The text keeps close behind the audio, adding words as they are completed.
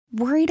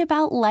Worried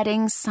about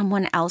letting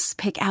someone else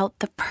pick out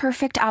the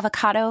perfect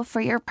avocado for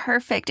your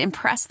perfect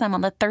impress them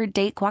on the third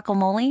date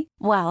guacamole?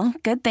 Well,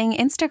 good thing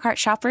Instacart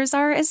shoppers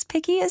are as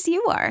picky as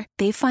you are.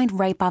 They find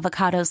ripe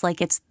avocados like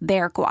it's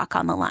their guac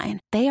on the line.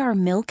 They are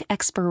milk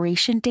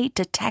expiration date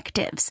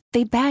detectives.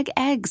 They bag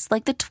eggs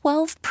like the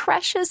 12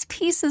 precious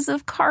pieces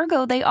of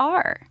cargo they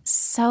are.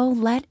 So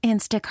let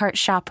Instacart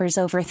shoppers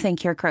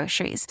overthink your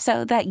groceries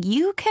so that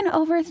you can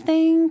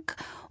overthink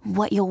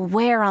what you'll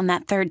wear on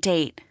that third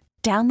date.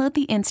 Download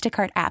the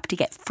Instacart app to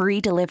get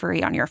free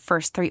delivery on your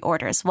first 3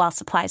 orders while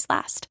supplies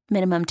last.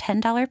 Minimum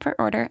 $10 per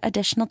order.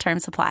 Additional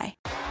terms apply.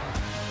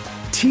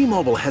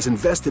 T-Mobile has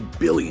invested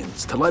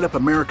billions to light up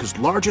America's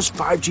largest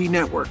 5G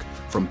network,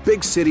 from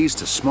big cities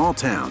to small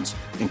towns,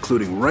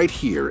 including right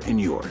here in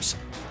yours.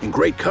 And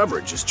great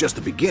coverage is just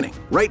the beginning.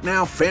 Right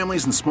now,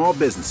 families and small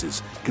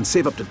businesses can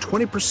save up to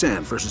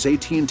 20% versus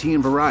AT&T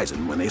and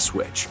Verizon when they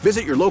switch.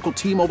 Visit your local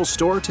T-Mobile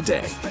store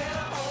today.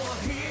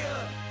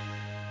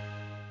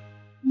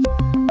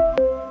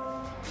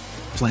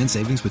 Plan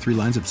savings with 3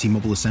 lines of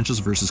T-Mobile Essentials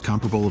versus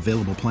comparable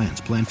available plans.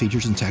 Plan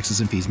features and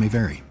taxes and fees may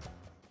vary.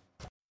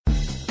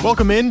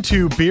 Welcome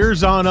into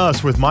Beers on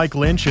Us with Mike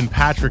Lynch and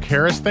Patrick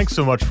Harris. Thanks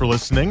so much for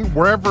listening.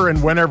 Wherever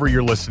and whenever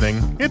you're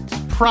listening, it's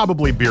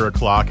probably beer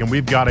o'clock, and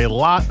we've got a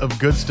lot of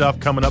good stuff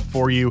coming up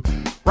for you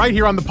right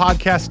here on the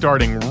podcast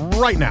starting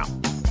right now.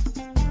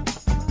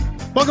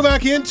 Welcome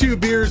back into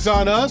Beers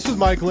on Us with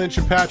Mike Lynch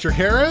and Patrick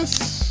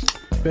Harris.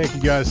 Thank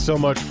you guys so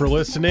much for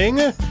listening.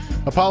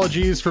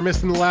 Apologies for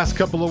missing the last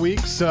couple of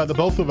weeks. The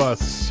both of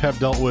us have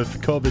dealt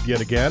with COVID yet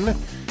again.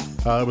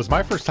 It was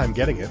my first time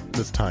getting it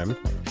this time.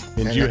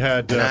 And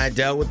I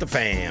dealt with the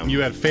fam.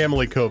 You had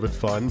family COVID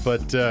fun.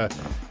 But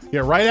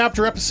right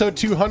after episode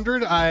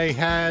 200, I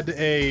had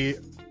a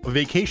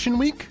vacation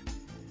week.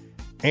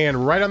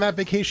 And right on that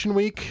vacation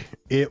week,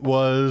 it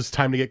was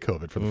time to get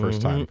COVID for the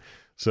first time.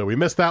 So we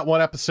missed that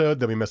one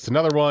episode, then we missed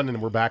another one,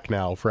 and we're back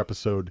now for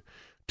episode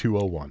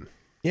 201.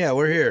 Yeah,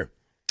 we're here.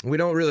 We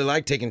don't really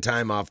like taking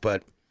time off,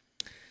 but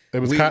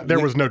there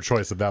was no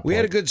choice at that point. We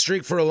had a good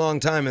streak for a long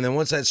time, and then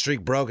once that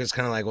streak broke, it's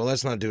kind of like, well,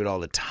 let's not do it all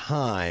the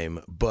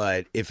time,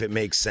 but if it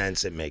makes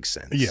sense, it makes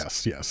sense.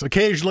 Yes.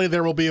 Occasionally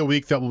there will be a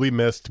week that will be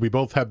missed. We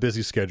both have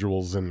busy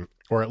schedules,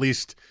 or at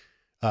least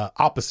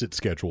opposite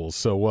schedules.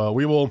 So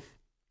we'll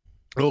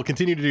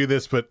continue to do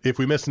this, but if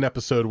we miss an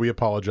episode, we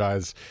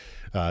apologize.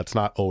 It's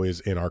not always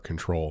in our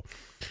control.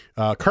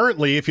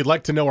 Currently, if you'd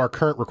like to know our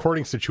current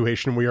recording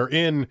situation, we are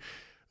in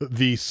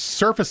the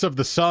Surface of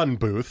the Sun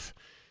booth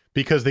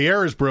because the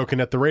air is broken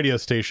at the radio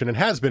station and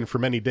has been for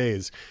many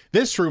days.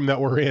 This room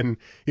that we're in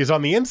is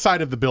on the inside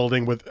of the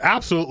building with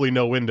absolutely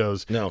no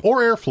windows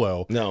or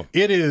airflow. No.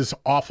 It is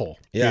awful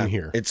in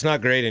here. It's not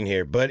great in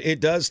here, but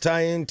it does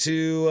tie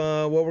into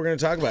what we're going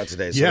to talk about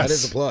today. So that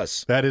is a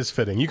plus. That is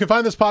fitting. You can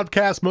find this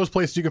podcast most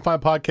places you can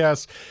find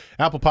podcasts: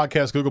 Apple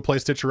Podcasts, Google Play,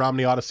 Stitcher,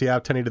 Omni, Odyssey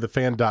app,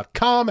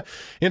 1080thefan.com.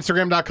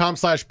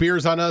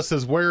 Instagram.com/beersonus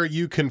is where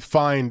you can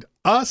find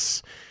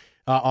us.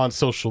 On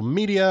social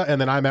media, and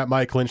then I'm at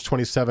Mike Lynch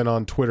 27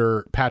 on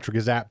Twitter. Patrick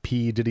is at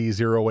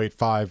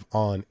PDiddy085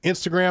 on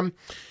Instagram.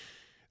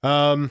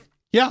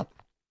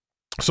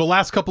 So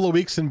last couple of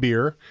weeks in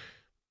beer,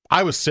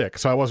 I was sick,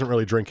 so I wasn't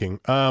really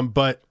drinking.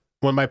 But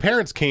when my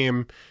parents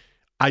came,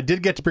 I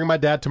did get to bring my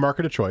dad to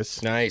Market of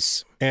Choice.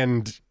 Nice.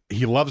 And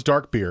he loves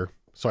dark beer,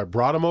 so I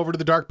brought him over to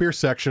the dark beer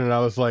section, and I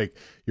was like,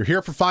 "You're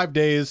here for 5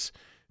 days.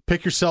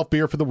 Pick yourself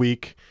beer for the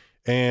week."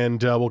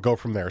 And we'll go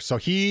from there. So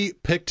he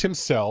picked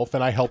himself,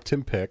 and I helped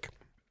him pick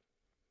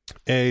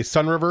a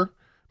Sunriver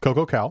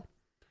Cocoa Cow.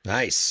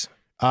 Nice.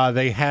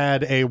 They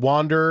had a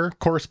Wander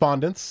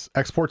Correspondence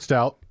Export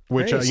Stout,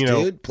 which, nice,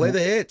 dude. Play the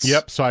hits.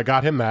 Yep, so I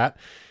got him that.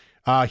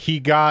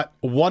 He got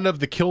one of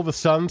the Kill the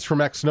Suns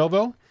from Ex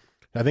Novo.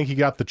 I think he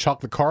got the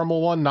chocolate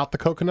caramel one, not the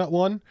coconut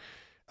one.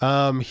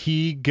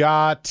 He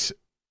got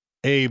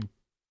a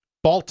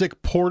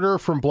Baltic Porter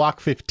from Block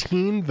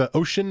 15, the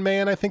Ocean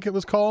Man, I think it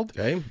was called.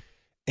 Okay.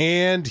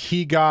 And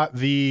he got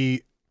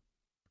the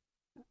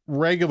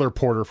regular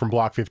porter from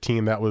Block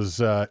 15 that was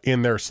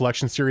in their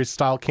Selection Series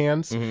style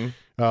cans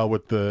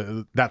with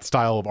that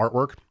style of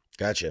artwork.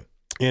 Gotcha.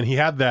 And he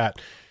had that,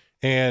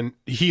 and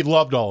he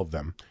loved all of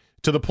them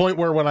to the point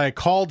where when I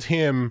called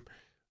him,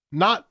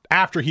 not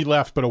after he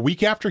left, but a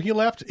week after he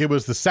left, it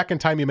was the second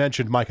time he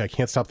mentioned, "Mike, I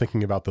can't stop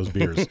thinking about those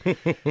beers."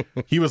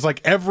 He was like,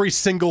 every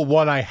single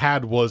one I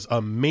had was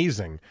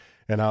amazing.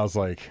 And I was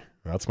like,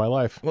 that's my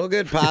life. Well,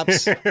 good,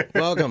 Pops.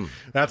 Welcome.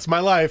 That's my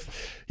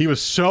life. He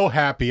was so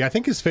happy. I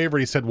think his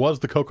favorite, he said, was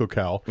the Cocoa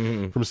Cow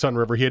from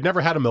Sunriver. He had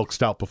never had a milk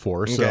stout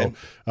before, so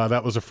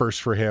that was a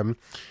first for him.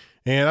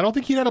 And I don't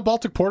think he'd had a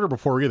Baltic Porter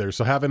before either,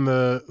 so having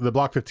the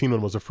Block 15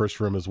 one was a first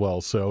for him as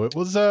well. So it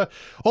was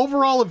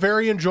overall a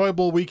very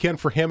enjoyable weekend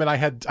for him, and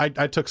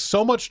I took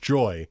so much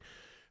joy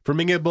from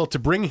being able to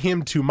bring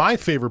him to my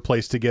favorite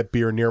place to get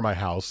beer near my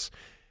house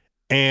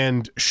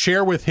and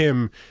share with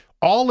him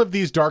all of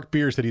these dark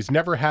beers that he's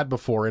never had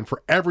before, and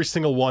for every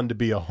single one to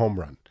be a home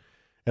run.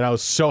 And I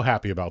was so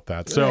happy about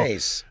that.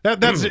 Nice. So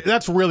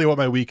that's really what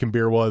my week in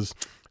beer was.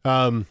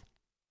 I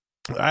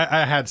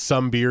had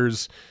some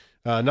beers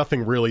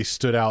Nothing really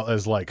stood out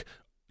as like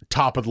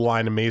top of the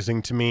line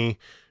amazing to me.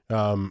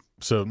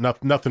 So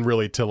nothing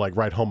really to like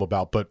write home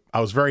about, but I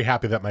was very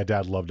happy that my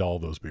dad loved all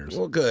of those beers.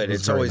 Well, good.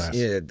 It's always nice.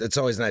 it's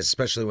always nice,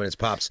 especially when it's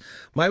pops.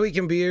 My week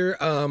in beer,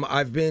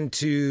 I've been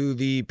to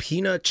the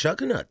Peanut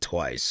Chuckanut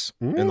twice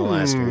in the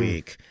last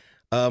week.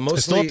 Mostly, I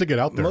still have to get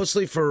out there.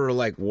 Mostly for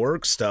like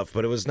work stuff,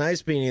 but it was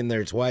nice being in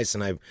there twice,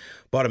 and I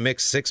bought a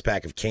mixed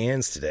 6-pack of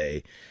cans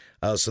today.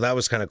 So that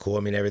was kind of cool. I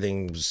mean,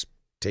 everything was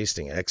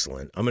tasting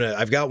excellent.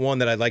 I've got one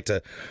that I'd like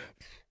to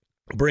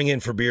bring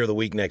in for beer of the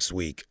week next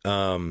week.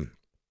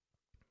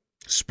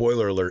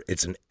 Spoiler alert,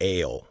 it's an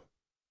ale.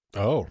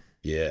 Oh.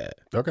 Yeah.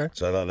 Okay.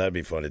 So I thought that'd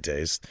be fun to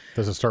taste.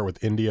 Does it start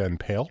with India and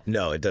pale?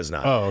 No, it does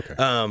not. Oh, okay.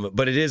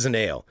 But it is an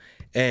ale.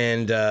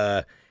 And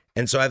so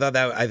I thought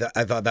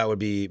that would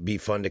be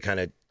fun to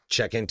kind of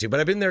check into. But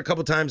I've been there a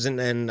couple times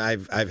and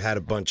I've had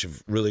a bunch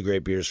of really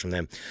great beers from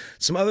them.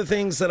 Some other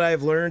things that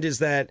I've learned is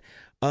that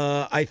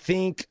I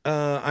think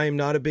I'm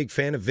not a big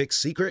fan of Vic's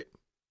Secret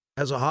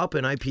as a hop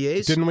in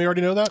IPAs. Didn't we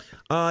already know that?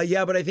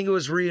 Yeah, but I think it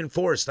was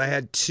reinforced. I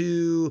had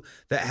 2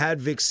 that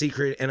had Vic's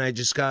Secret, and I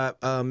just got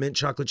mint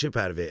chocolate chip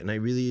out of it, and I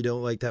really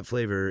don't like that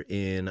flavor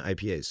in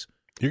IPAs.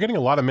 You're getting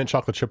a lot of mint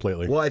chocolate chip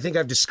lately. Well, I think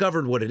I've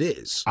discovered what it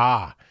is.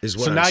 Is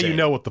what so I'm now saying. you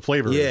know what the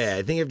flavor is. Yeah,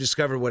 I think I've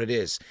discovered what it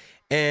is.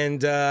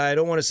 And I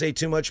don't want to say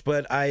too much,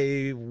 but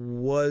I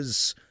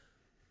was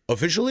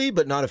officially,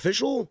 but not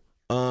official,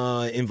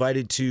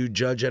 invited to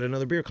judge at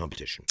another beer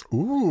competition.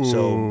 Ooh.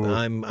 So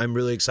I'm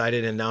really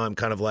excited, and now I'm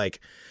kind of like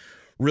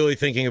really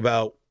thinking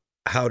about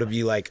how to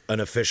be like an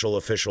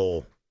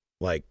official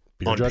like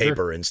Beer on judger?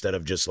 paper instead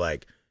of just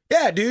like,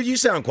 yeah, dude, you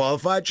sound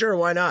qualified. Sure,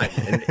 why not?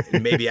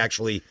 And maybe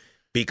actually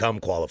become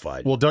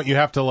qualified. Well, don't you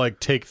have to like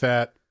take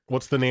that?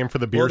 What's the name for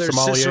the beer Well, there's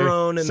sommelier?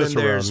 Cicerone, and then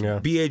there's yeah.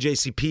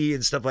 BAJCP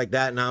and stuff like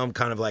that. Now I'm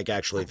kind of like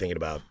actually thinking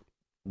about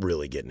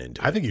really getting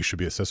into it. I think you should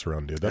be a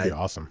Cicerone, dude. That'd be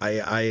awesome.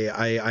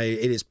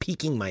 It is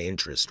piquing my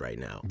interest right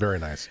now. Very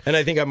nice. And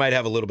I think I might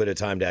have a little bit of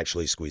time to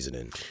actually squeeze it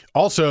in.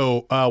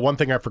 Also, one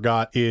thing I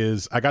forgot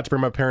is I got to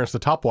bring my parents to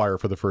Top Wire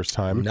for the first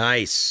time.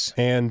 Nice.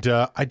 And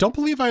I don't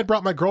believe I had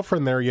brought my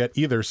girlfriend there yet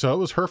either, so it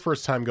was her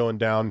first time going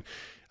down.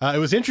 It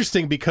was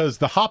interesting because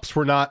the hops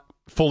were not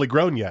fully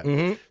grown yet.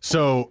 Mm-hmm.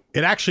 So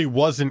it actually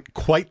wasn't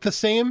quite the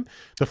same.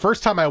 The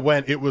first time I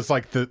went, it was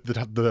like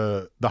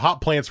the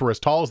hop plants were as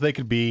tall as they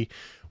could be.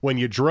 When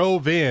you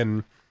drove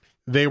in,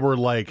 they were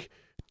like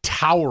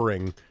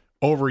towering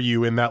over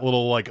you in that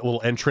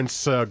little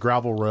entrance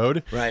gravel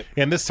road. Right.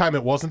 And this time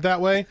it wasn't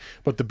that way,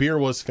 but the beer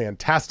was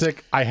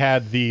fantastic. I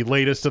had the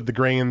latest of the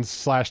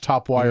Grains /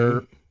 Top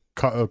Wire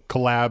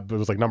collab. It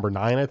was like number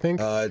 9, I think.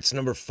 It's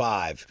number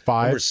 5.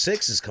 5. Number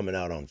 6 is coming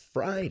out on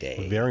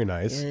Friday. Very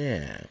nice.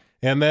 Yeah.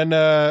 And then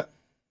I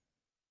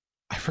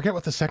forget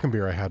what the second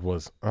beer I had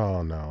was.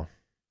 Oh no.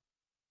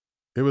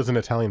 It was an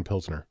Italian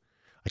Pilsner.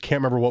 I can't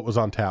remember what was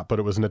on tap, but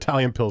it was an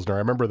Italian Pilsner. I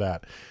remember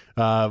that.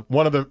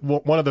 One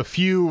of the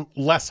few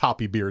less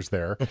hoppy beers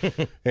there.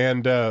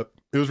 And it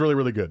was really,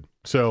 really good.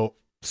 So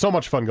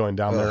much fun going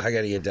down there. I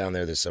got to get down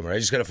there this summer. I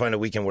just got to find a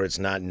weekend where it's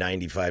not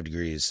 95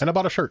 degrees. And I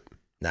bought a shirt.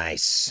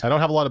 Nice. I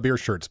don't have a lot of beer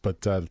shirts,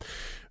 but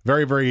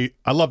very, very,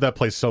 I love that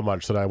place so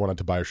much that I wanted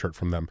to buy a shirt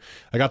from them.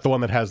 I got the one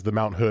that has the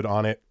Mount Hood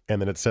on it,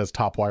 and then it says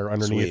Top Wire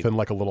underneath. Sweet. And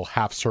like a little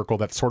half circle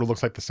that sort of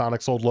looks like the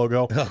Sonic's old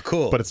logo. Oh,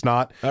 cool. But it's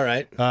not. All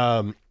right.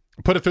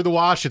 Put it through the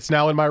wash. It's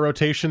now in my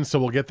rotation, so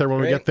we'll get there when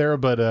we Great. get there,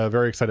 but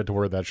very excited to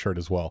wear that shirt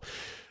as well.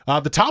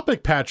 The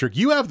topic, Patrick,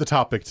 you have the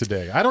topic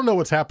today. I don't know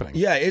what's happening.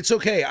 Yeah, it's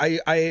okay.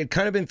 I had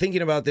kind of been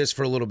thinking about this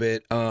for a little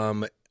bit.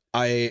 They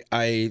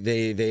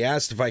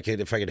asked if I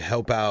could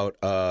help out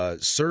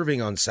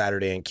serving on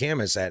Saturday in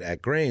Camas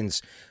at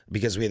Grains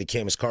because we had the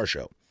Camas Car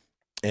Show.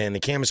 And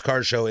the Camas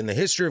Car Show, in the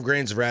history of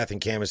Grains of Wrath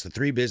and Camas, the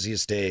 3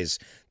 busiest days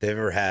they've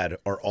ever had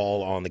are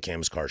all on the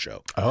Camas Car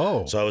Show.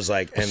 Oh. So I was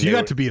like... So you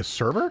got to be a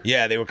server?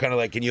 Yeah, they were kind of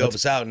like, can you help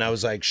us out? And I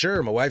was like,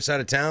 sure, my wife's out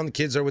of town, the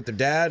kids are with their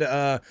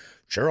dad.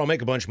 Sure, I'll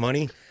make a bunch of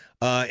money.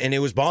 And it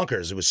was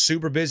bonkers. It was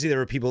super busy. There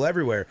were people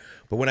everywhere.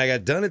 But when I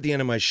got done at the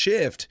end of my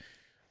shift,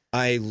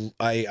 I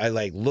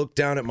like looked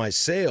down at my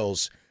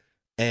sales,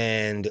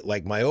 and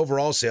like my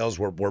overall sales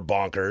were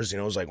bonkers. You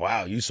know, it was like,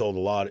 wow, you sold a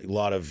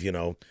lot of, you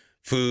know,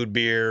 food,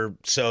 beer,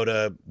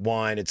 soda,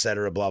 wine,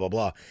 etc., blah, blah,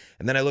 blah.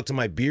 And then I looked at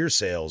my beer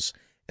sales,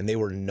 and they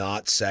were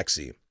not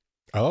sexy.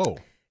 Oh.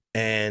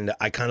 And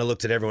I kind of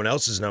looked at everyone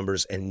else's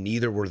numbers, and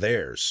neither were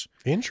theirs.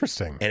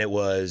 Interesting. And it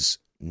was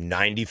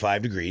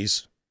 95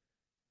 degrees.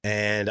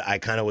 And I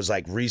kind of was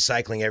like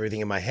recycling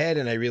everything in my head,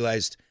 and I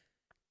realized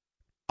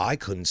I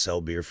couldn't sell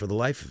beer for the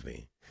life of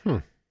me.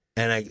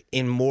 And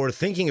in more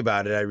thinking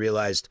about it, I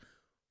realized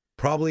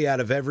probably out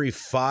of every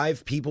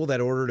 5 people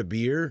that ordered a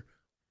beer,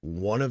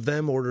 1 of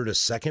them ordered a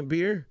second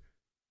beer.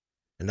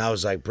 And I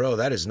was like, bro,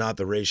 that is not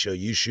the ratio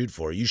you shoot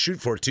for. You shoot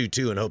for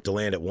 2.2 and hope to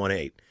land at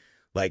 1.8.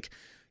 Like,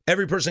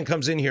 every person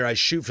comes in here, I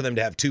shoot for them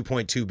to have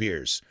 2.2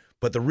 beers.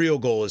 But the real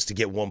goal is to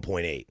get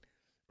 1.8.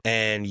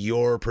 And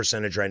your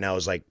percentage right now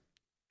is like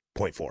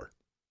 0.4.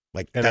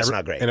 Like, And that's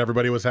not great. And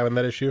everybody was having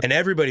that issue? And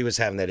everybody was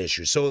having that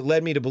issue. So it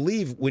led me to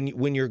believe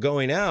when you're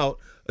going out,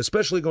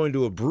 especially going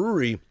to a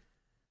brewery,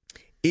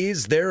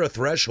 is there a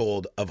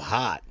threshold of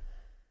hot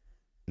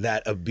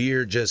that a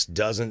beer just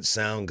doesn't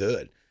sound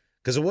good?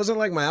 Because it wasn't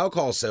like my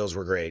alcohol sales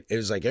were great. It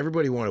was like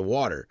everybody wanted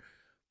water.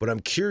 But I'm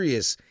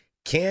curious,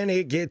 can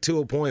it get to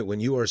a point when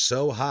you are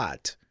so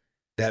hot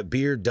that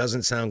beer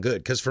doesn't sound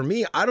good? Because for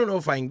me, I don't know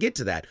if I can get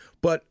to that,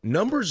 but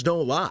numbers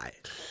don't lie.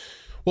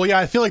 Well, yeah,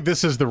 I feel like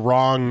this is the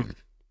wrong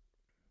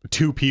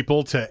two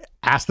people to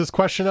ask this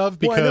question of,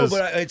 because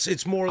well, I know, but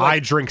it's more like, I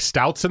drink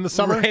stouts in the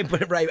summer.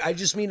 Right. I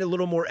just mean a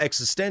little more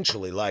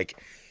existentially.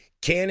 Like,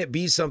 can it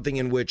be something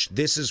in which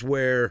this is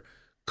where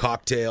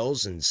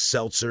cocktails and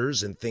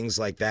seltzers and things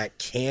like that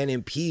can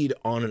impede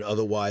on an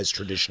otherwise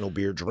traditional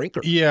beer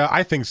drinker? Yeah,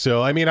 I think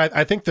so. I mean,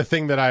 I think the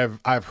thing that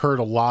I've heard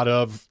a lot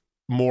of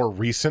more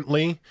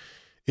recently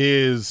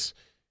is,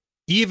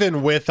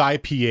 even with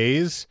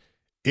IPAs,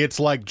 it's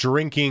like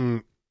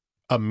drinking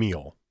a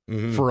meal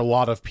for a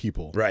lot of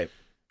people. Right.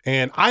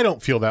 And I don't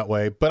feel that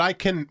way, but I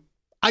can,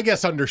 I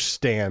guess,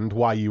 understand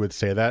why you would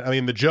say that. I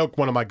mean, the joke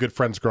one of my good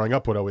friends growing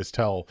up would always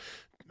tell,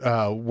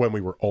 when we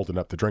were old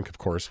enough to drink, of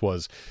course,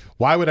 was,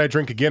 why would I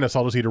drink a Guinness?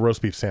 I'll just eat a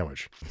roast beef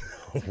sandwich.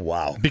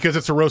 Wow. Because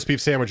it's a roast beef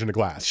sandwich in a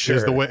glass. Sure.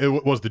 Is the way,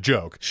 it was the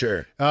joke.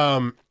 Sure.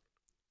 A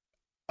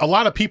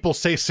lot of people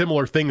say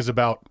similar things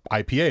about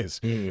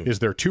IPAs. Is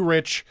they're too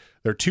rich,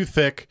 they're too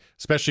thick,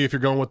 especially if you're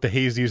going with the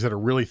hazies that are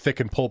really thick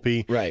and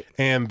pulpy. Right.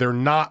 And they're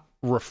not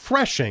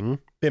refreshing.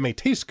 They may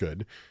taste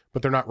good,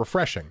 but they're not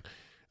refreshing.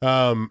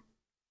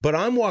 But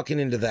I'm walking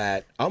into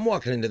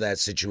that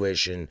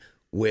situation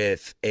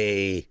with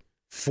a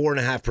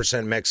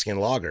 4.5% Mexican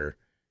lager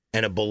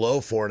and a below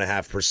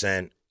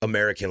 4.5%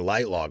 American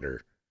light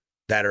lager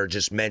that are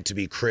just meant to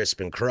be crisp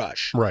and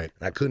crush. Right.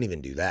 And I couldn't even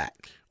do that.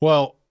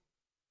 Well,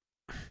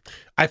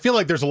 I feel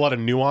like there's a lot of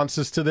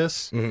nuances to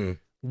this.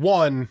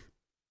 One,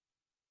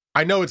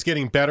 I know it's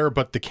getting better,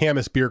 but the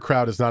Camus beer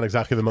crowd is not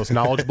exactly the most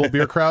knowledgeable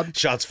beer crowd.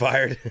 Shots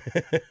fired.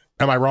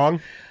 Am I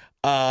wrong?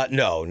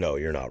 No,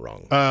 you're not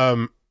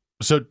wrong.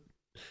 So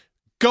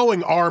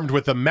going armed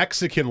with a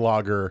Mexican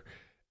lager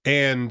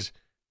and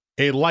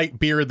a light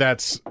beer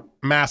that's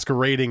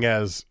masquerading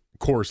as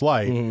Coors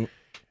Light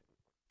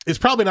is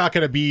probably not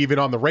going to be even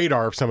on the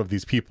radar of some of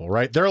these people,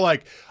 right? They're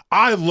like,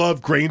 I love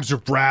Grains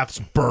of Wrath's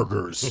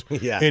burgers.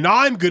 Yeah. And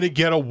I'm going to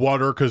get a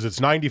water because it's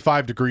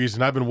 95 degrees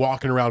and I've been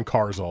walking around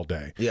cars all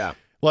day. Yeah.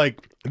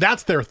 Like,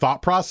 that's their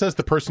thought process,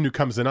 the person who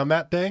comes in on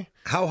that day.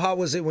 How hot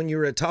was it when you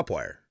were at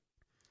Topwire?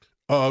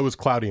 Oh, it was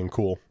cloudy and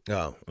cool.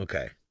 Oh,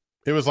 okay.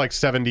 It was like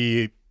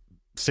 70,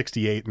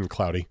 68 and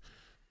cloudy.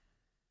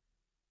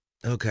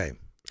 Okay.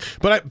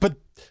 But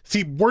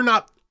see, we're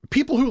not,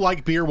 people who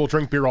like beer will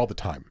drink beer all the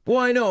time. Well,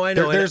 I know.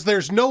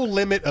 There's no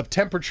limit of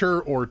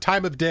temperature or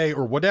time of day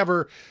or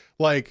whatever.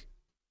 Like,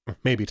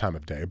 maybe time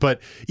of day,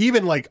 but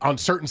even like on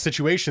certain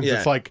situations,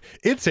 it's like,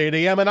 it's 8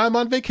 a.m. and I'm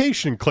on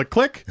vacation. Click,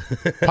 click,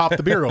 pop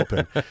the beer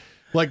open.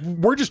 Like,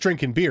 we're just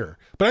drinking beer.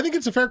 But I think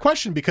it's a fair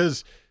question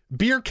because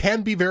beer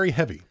can be very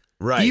heavy.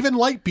 Right. Even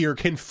light beer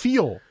can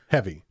feel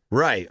heavy.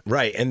 Right.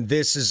 And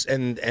this is,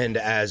 and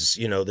as,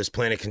 you know, this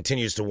planet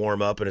continues to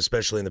warm up, and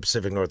especially in the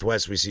Pacific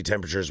Northwest, we see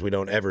temperatures we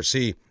don't ever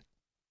see.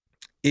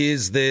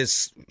 Is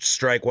this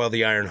strike while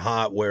the iron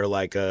hot where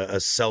like a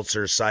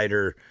seltzer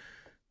cider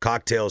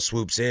cocktail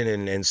swoops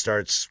in and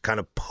starts kind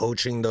of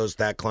poaching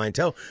that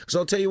clientele? Because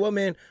I'll tell you what,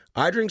 man,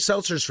 I drink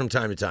seltzers from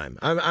time to time.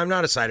 I'm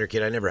not a cider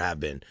kid. I never have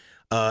been.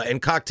 And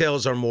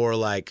cocktails are more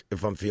like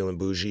if I'm feeling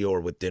bougie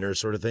or with dinner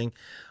sort of thing.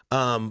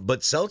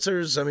 But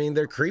seltzers, I mean,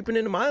 they're creeping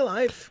into my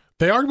life.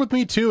 They are with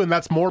me too, and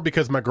that's more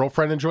because my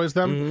girlfriend enjoys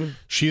them.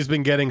 She's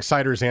been getting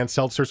ciders and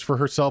seltzers for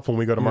herself when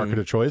we go to Market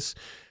of Choice.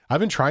 I've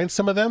been trying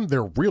some of them.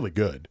 They're really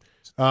good.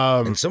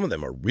 And some of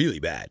them are really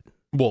bad.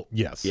 Well,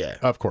 yes, Yeah.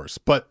 of course.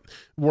 But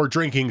we're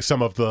drinking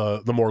some of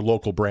the more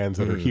local brands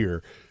that are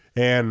here.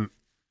 And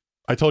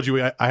I told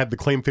you I had the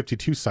Claim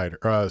 52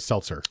 cider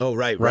seltzer. Oh,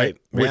 right.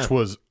 Which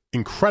was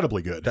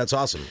incredibly good. That's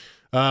awesome.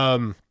 I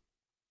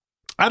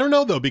don't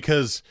know, though,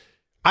 because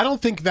I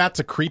don't think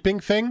that's a creeping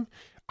thing.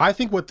 I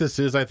think what this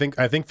is, I think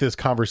this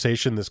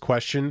conversation, this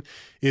question,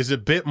 is a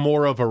bit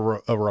more of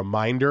a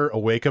reminder, a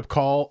wake-up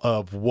call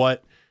of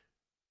what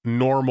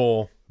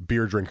normal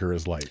beer drinker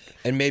is like.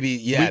 And maybe,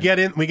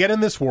 we get in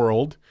this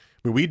world,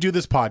 we do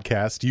this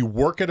podcast, you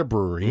work at a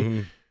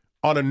brewery.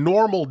 On a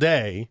normal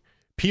day,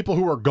 people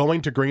who are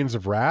going to Grains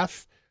of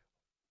Wrath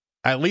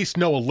at least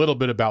know a little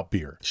bit about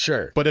beer.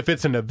 Sure. But if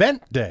it's an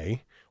event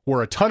day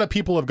where a ton of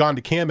people have gone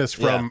to Camus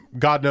from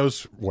God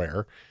knows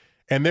where,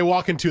 and they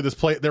walk into this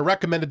place, they're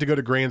recommended to go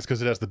to Grains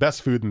because it has the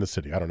best food in the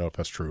city. I don't know if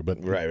that's true,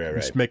 but right.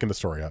 Just making the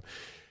story up.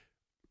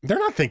 They're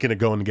not thinking of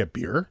going to get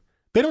beer.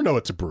 They don't know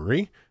it's a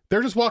brewery.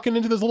 They're just walking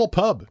into this little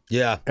pub.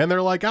 Yeah. And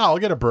they're like, I'll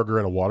get a burger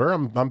and a water.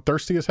 I'm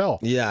thirsty as hell.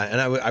 Yeah, and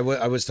I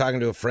was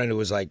talking to a friend who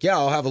was like, yeah,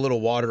 I'll have a little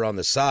water on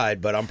the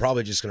side, but I'm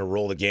probably just going to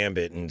roll the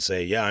gambit and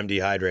say, yeah, I'm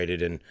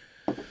dehydrated, and,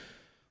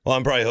 well,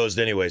 I'm probably hosed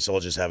anyway, so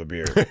I'll just have a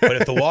beer. But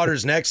if the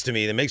water's next to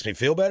me, that makes me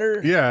feel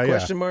better?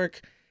 Question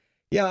mark?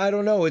 Yeah, I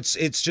don't know. It's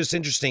just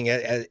interesting.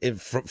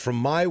 From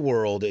my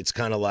world, it's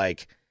kind of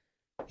like,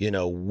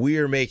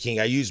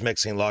 I use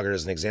Mexican lager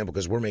as an example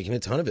because we're making a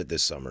ton of it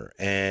this summer.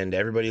 And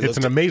it's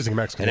an amazing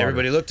Mexican lager. And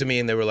everybody looked at me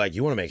and they were like,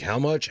 you want to make how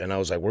much? And I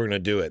was like, we're going to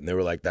do it. And they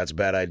were like, that's a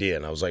bad idea.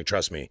 And I was like,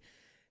 trust me.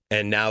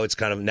 And now it's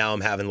now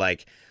I'm having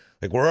like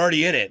we're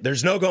already in it.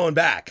 There's no going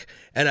back.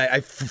 And I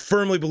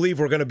firmly believe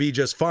we're going to be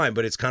just fine.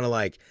 But it's kind of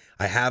like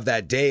I have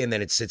that day and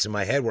then it sits in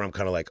my head where I'm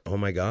kind of like, oh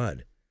my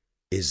God,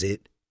 is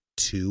it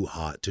too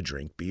hot to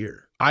drink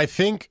beer? I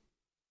think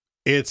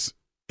it's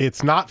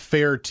not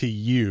fair to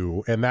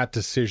you and that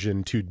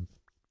decision to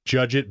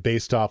judge it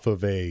based off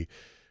of a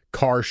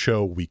car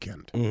show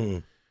weekend. Mm-hmm.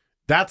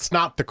 That's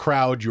not the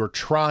crowd you're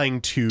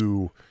trying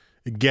to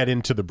get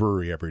into the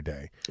brewery every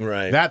day.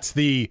 Right. That's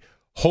the,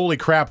 holy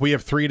crap, we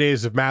have 3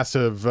 days of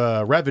massive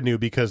revenue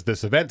because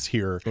this event's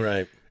here.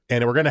 Right.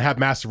 And we're going to have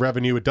massive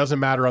revenue. It doesn't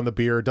matter on the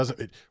beer.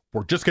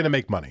 We're just going to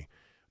make money.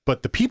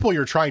 But the people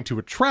you're trying to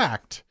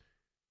attract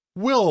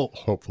will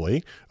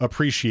hopefully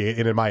appreciate,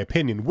 and in my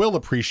opinion, will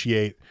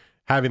appreciate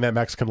having that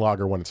Mexican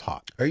lager when it's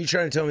hot. Are you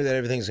trying to tell me that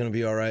everything's going to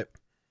be all right?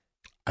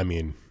 I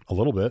mean, a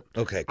little bit.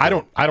 Okay. Cool. I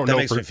don't that know. That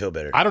makes me feel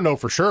better. I don't know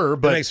for sure,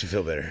 but that makes me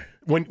feel better.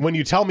 When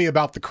you tell me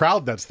about the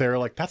crowd that's there,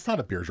 like, that's not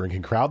a beer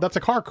drinking crowd. That's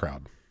a car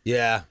crowd.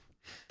 Yeah.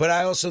 But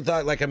I also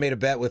thought, like, I made a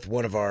bet with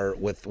one of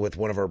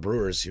our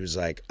brewers. He was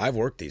like, I've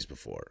worked these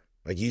before.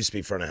 Like, he used to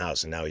be front of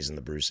house and now he's in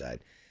the brew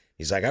side.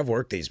 He's like, I've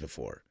worked these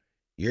before.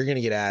 You're going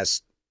to get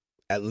asked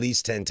at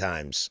least 10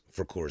 times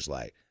for Coors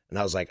Light. And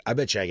I was like, I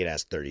bet you I get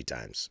asked 30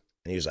 times.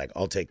 And he was like,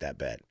 I'll take that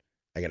bet.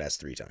 I get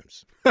asked 3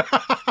 times.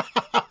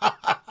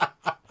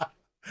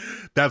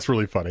 That's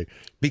really funny.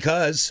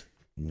 Because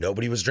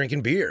nobody was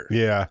drinking beer.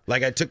 Yeah.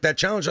 Like, I took that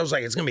challenge. I was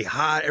like, it's going to be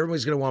hot.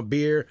 Everybody's going to want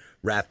beer.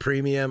 Wrath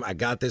Premium. I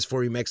got this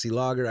for you, Mexi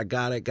Lager. I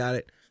got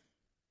it.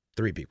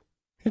 3 people.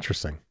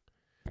 Interesting.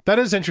 That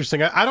is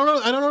interesting. I don't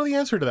know. I don't know the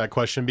answer to that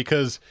question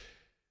because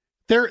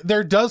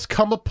there does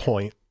come a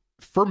point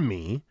for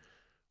me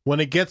when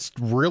it gets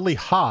really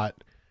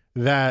hot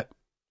that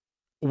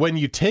when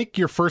you take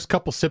your first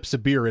couple sips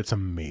of beer, it's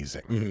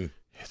amazing. Mm-hmm.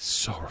 It's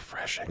so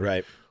refreshing.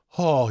 Right.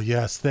 Oh,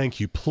 yes. Thank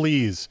you.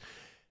 Please.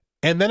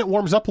 And then it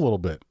warms up a little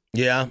bit.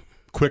 Yeah.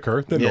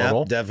 Quicker than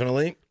normal.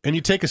 Definitely. And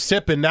you take a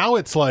sip and now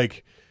it's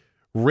like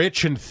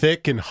rich and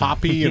thick and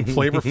hoppy and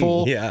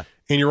flavorful. Yeah.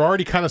 And you're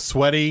already kind of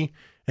sweaty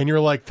and you're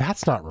like,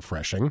 that's not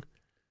refreshing.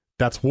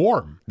 That's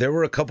warm. There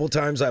were a couple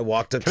times I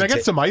walked up Can I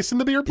get some ice in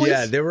the beer, please?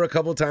 Yeah, there were a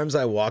couple times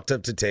I walked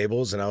up to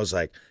tables and I was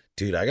like,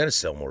 dude, I got to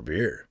sell more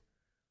beer.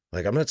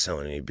 Like, I'm not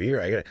selling any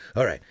beer.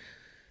 All right.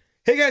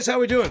 Hey, guys, how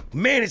we doing?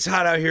 Man, it's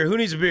hot out here. Who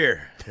needs a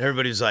beer? And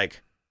everybody's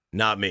like,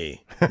 not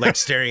me. Like,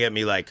 staring at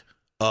me like,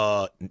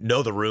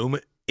 know the room,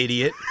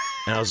 idiot.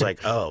 And I was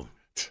like, oh.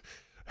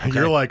 Okay.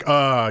 You're like,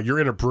 you're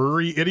in a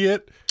brewery,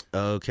 idiot?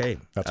 Okay.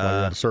 That's why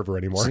you're not a server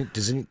anymore.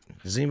 Does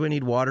anybody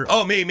need water?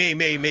 Oh, me.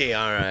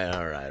 All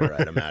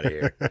right. I'm out of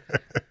here.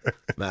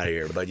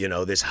 But,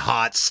 this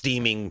hot,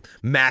 steaming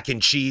mac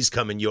and cheese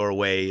coming your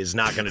way is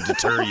not going to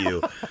deter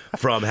you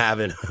from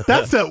having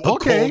a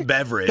cold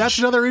beverage. That's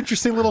another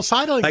interesting little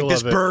side angle. Like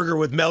this burger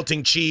with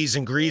melting cheese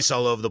and grease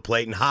all over the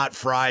plate and hot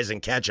fries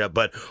and ketchup.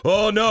 But,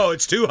 oh, no,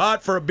 it's too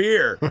hot for a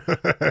beer.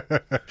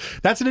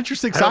 That's an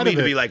interesting side of it. I don't mean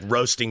to be like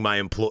roasting my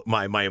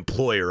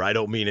employer. I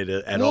don't mean it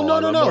at all. No.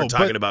 I'm more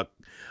talking about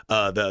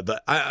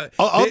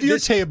your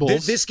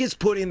tables. This gets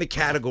put in the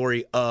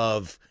category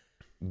of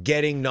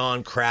getting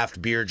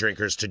non-craft beer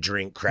drinkers to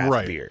drink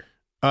craft beer.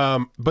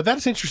 But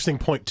that's an interesting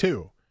point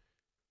too.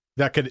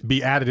 That could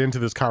be added into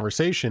this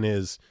conversation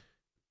is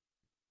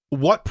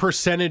what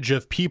percentage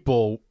of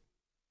people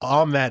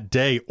on that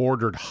day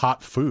ordered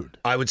hot food?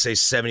 I would say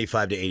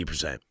 75 to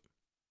 80%.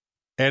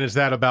 And is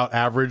that about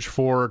average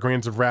for a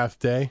Grains of Wrath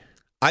day?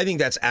 I think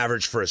that's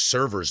average for a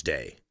server's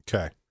day.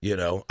 Okay.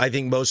 I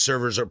think most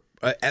servers are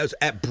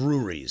at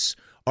breweries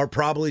are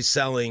probably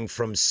selling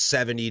from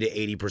 70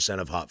 to 80%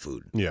 of hot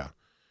food. Yeah.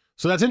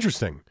 So that's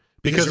interesting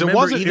because remember, it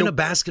wasn't even a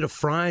basket of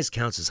fries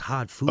counts as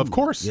hot food. Of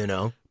course.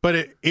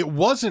 But it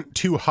wasn't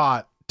too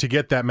hot to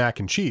get that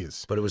mac and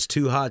cheese. But it was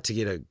too hot to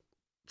get a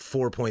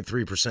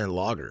 4.3%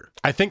 lager.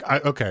 I think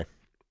okay.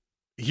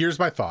 Here's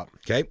my thought.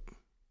 Okay.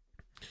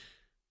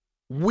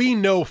 We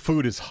know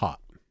food is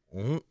hot.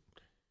 Mm-hmm.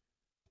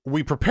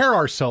 We prepare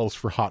ourselves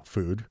for hot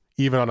food,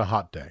 even on a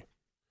hot day.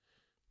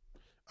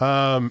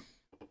 Not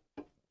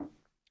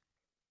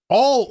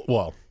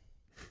all,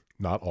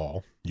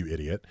 you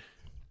idiot.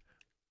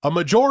 A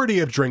majority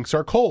of drinks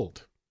are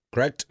cold.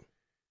 Correct.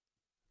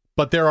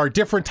 But there are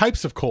different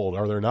types of cold,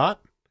 are there not?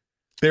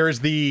 There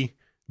is the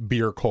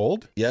beer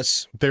cold.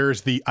 Yes.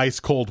 There's the ice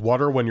cold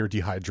water when you're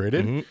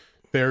dehydrated. Mm-hmm.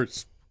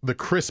 There's the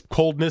crisp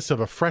coldness of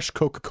a fresh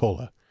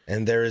Coca-Cola.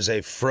 And there is a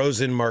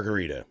frozen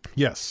margarita.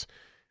 Yes.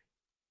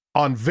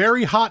 On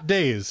very hot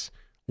days,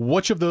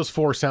 which of those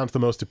 4 sounds the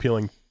most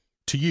appealing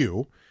to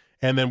you?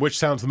 And then which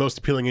sounds the most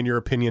appealing, in your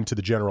opinion, to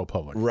the general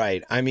public?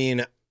 Right. I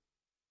mean,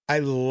 I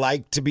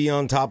like to be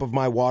on top of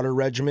my water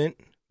regimen,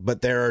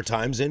 but there are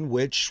times in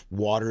which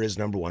water is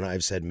number one.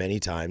 I've said many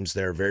times,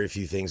 there are very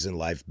few things in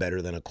life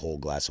better than a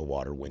cold glass of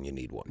water when you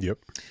need one. Yep.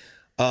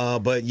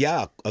 But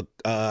yeah,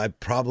 I'd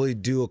probably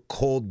do a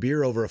cold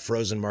beer over a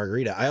frozen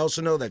margarita. I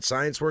also know that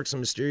science works in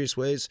mysterious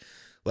ways.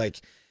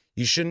 Like,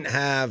 you shouldn't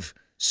have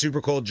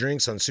super cold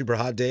drinks on super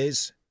hot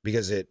days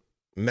because it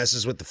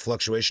messes with the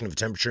fluctuation of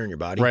temperature in your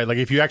body. Right, like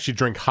if you actually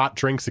drink hot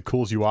drinks, it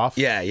cools you off.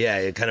 Yeah,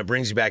 it kind of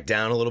brings you back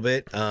down a little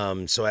bit.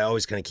 So I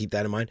always kind of keep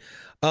that in mind.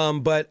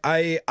 But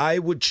I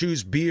would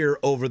choose beer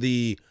over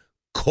the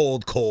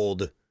cold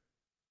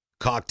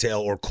cocktail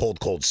or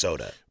cold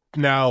soda.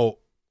 Now,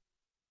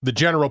 the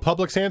general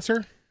public's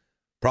answer?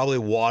 Probably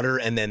water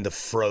and then the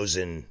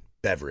frozen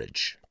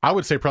beverage. I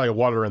would say probably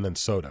water and then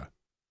soda.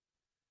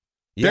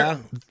 Yeah.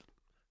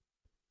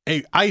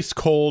 A ice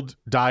cold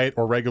diet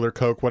or regular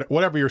Coke,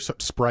 whatever your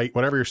Sprite,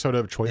 whatever your soda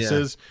of choice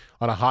is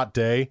on a hot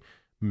day,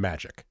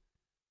 magic.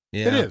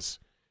 Yeah. It is.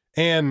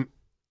 And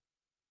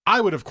I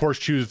would, of course,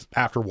 choose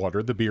after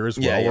water, the beer as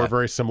well. Yeah. We're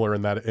very similar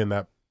in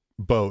that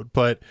boat.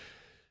 But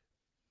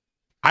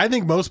I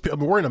think most people,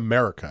 we're in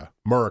America,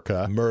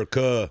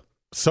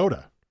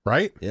 soda,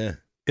 right? Yeah.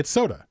 It's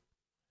soda.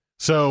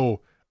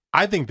 So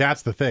I think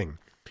that's the thing.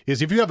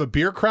 Is if you have a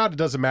beer crowd, it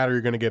doesn't matter.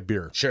 You're going to get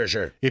beer. Sure.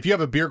 If you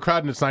have a beer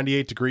crowd and it's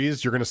 98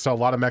 degrees, you're going to sell a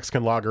lot of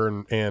Mexican lager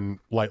and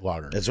light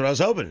lager. That's what I was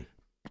hoping.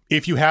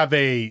 If you have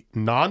a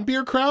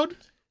non-beer crowd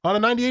on a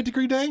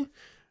 98-degree day,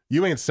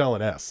 you ain't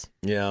selling S.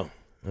 Yeah,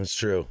 that's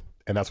true.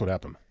 And that's what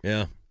happened.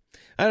 Yeah.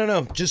 I don't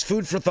know. Just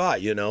food for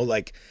thought,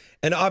 like,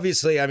 and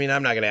obviously, I mean,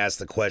 I'm not going to ask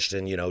the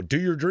question, do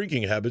your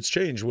drinking habits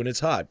change when it's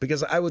hot?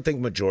 Because I would think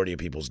majority of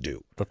people's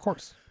do. Of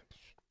course.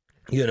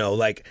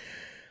 Like,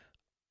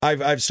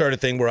 I've started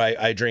a thing where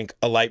I drink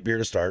a light beer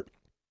to start,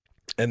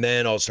 and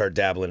then I'll start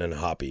dabbling in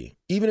hoppy.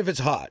 Even if it's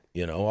hot,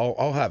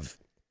 I'll have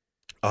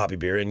a hoppy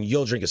beer, and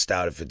you'll drink a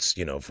stout if it's,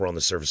 if we're on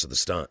the surface of the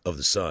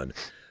sun.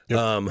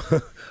 Yep.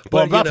 But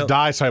well, I'm about to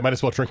die, so I might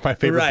as well drink my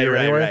favorite beer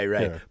anyway.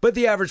 Right. Yeah. But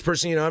the average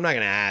person, I'm not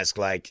going to ask,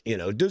 like,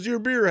 does your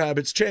beer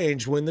habits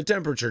change when the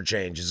temperature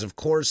changes? Of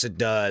course it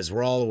does.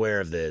 We're all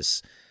aware of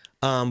this.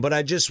 But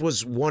I just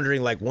was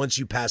wondering, like, once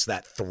you pass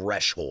that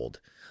threshold,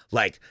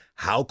 like,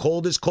 how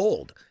cold is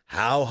cold?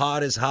 How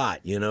hot is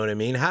hot? You know what I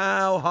mean?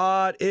 How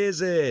hot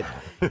is it?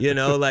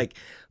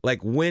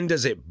 Like when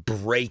does it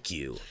break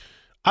you?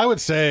 I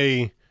would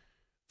say,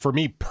 for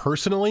me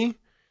personally,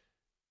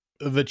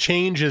 the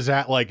change is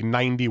at like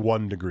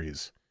 91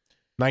 degrees,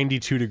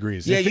 92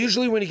 degrees. Yeah,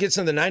 usually when it gets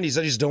in the 90s,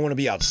 I just don't want to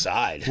be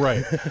outside.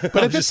 Right.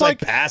 But if it's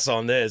like pass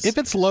on this. If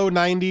it's low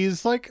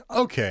 90s, like,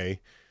 okay,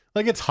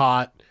 like it's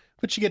hot,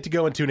 but you get to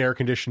go into an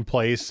air-conditioned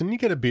place and you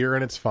get a beer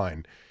and it's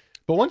fine.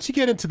 But once you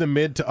get into the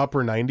mid to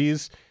upper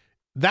 90s,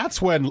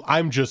 that's when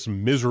I'm just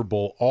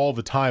miserable all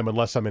the time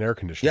unless I'm in air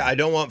conditioning. Yeah, I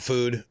don't want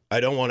food. I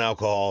don't want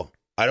alcohol.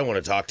 I don't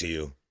want to talk to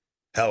you.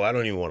 Hell, I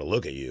don't even want to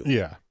look at you.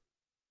 Yeah.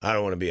 I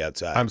don't want to be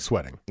outside. I'm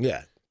sweating.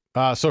 Yeah.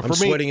 So for I'm me,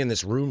 sweating in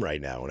this room right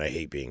now, and I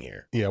hate being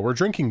here. Yeah, we're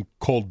drinking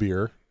cold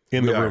beer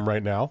in the room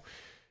right now.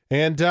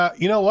 And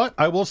you know what?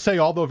 I will say,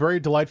 although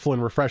very delightful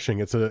and refreshing,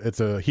 it's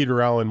a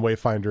Heater Allen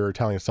Wayfinder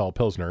Italian style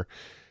Pilsner.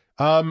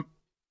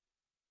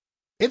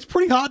 It's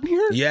pretty hot in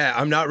here. Yeah,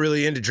 I'm not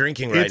really into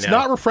drinking right now. It's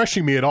not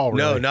refreshing me at all,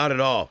 really. No, not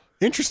at all.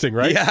 Interesting,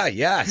 right?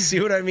 Yeah.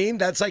 See what I mean?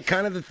 That's like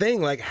kind of the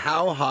thing. Like,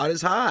 how hot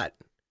is hot?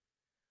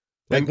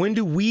 Like, when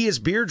do we as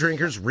beer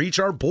drinkers reach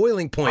our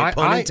boiling point,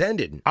 pun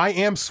intended? I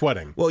am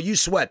sweating. Well, you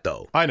sweat,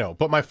 though. I know,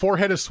 but my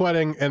forehead is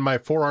sweating and my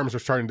forearms are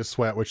starting to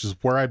sweat, which is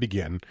where I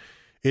begin.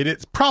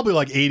 It's probably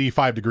like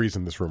 85 degrees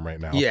in this room right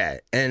now. Yeah,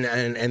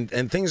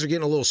 and things are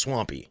getting a little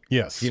swampy.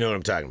 Yes. You know what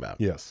I'm talking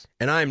about? Yes.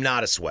 And I'm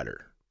not a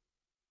sweater.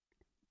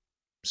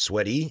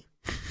 Sweaty?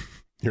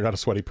 You're not a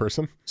sweaty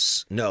person?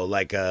 No,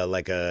 like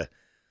a.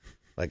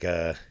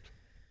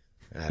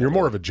 You're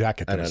more of a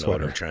jacket than a I don't know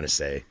sweater. what I'm trying to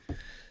say.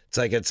 It's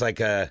like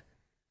a.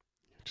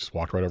 Just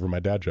walked right over my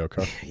dad joke,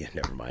 huh? Yeah,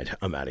 never mind.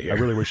 I'm out of here. I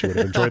really wish you would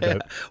have enjoyed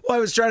that. Well,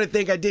 I was trying to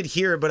think. I did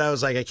hear it, but I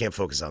was like, I can't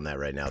focus on that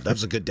right now. That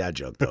was a good dad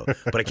joke, though.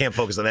 But I can't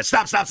focus on that.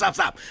 Stop.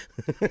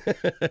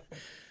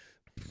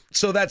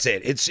 So that's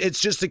it. It's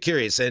just a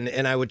curious,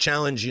 and I would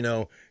challenge,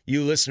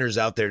 you listeners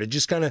out there to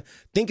just kind of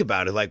think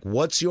about it. Like,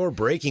 what's your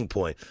breaking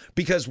point?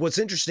 Because what's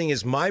interesting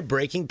is my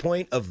breaking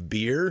point of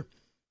beer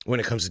when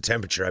it comes to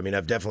temperature. I mean,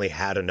 I've definitely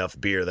had enough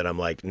beer that I'm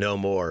like, no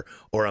more,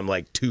 or I'm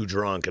like too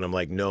drunk and I'm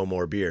like, no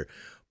more beer.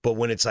 But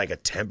when it's like a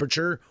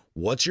temperature,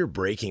 what's your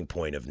breaking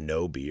point of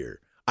no beer?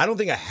 I don't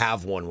think I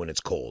have one when it's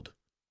cold.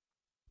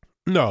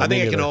 No, I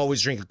think I can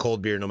always drink a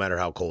cold beer no matter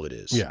how cold it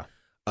is. Yeah.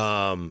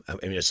 I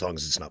mean, as long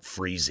as it's not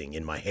freezing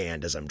in my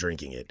hand as I'm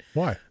drinking it.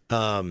 Why?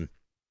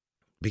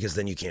 Because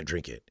then you can't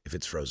drink it if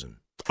it's frozen.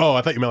 Oh,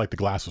 I thought you meant like the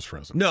glass was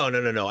frozen. No.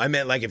 I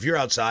meant like if you're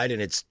outside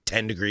and it's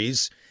 10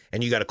 degrees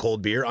and you got a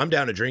cold beer, I'm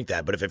down to drink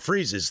that. But if it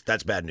freezes,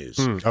 that's bad news.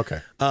 Okay.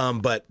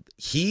 But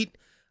heat,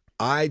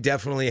 I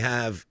definitely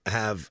have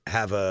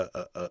a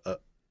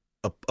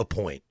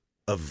point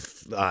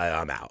of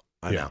I'm out.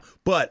 I'm out.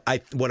 But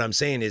what I'm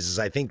saying is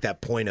I think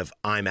that point of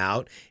I'm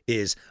out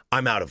is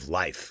I'm out of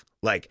life.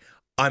 Like,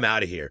 I'm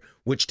out of here,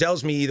 which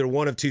tells me either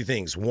one of two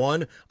things.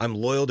 One, I'm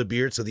loyal to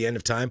beer till the end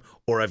of time,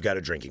 or I've got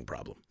a drinking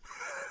problem.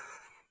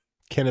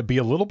 Can it be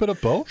a little bit of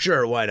both?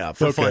 Sure, why not?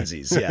 For Okay.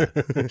 funsies, yeah.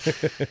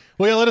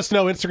 Well, yeah, let us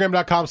know.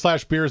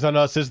 Instagram.com/beers on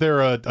us. Is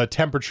there a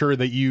temperature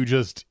that you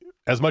just,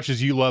 as much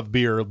as you love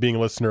beer, being a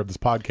listener of this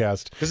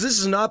podcast? Because this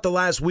is not the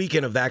last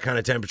weekend of that kind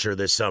of temperature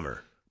this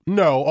summer.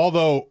 No,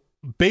 although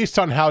based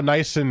on how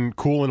nice and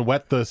cool and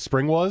wet the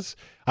spring was,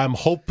 I'm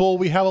hopeful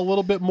we have a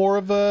little bit more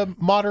of a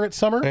moderate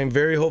summer. I'm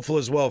very hopeful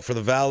as well for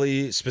the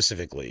Valley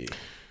specifically.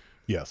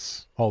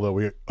 Yes.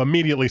 Although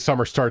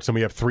summer starts and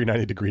we have 3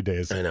 90-degree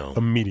days. I know.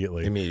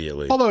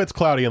 Immediately. Although it's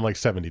cloudy and like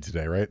 70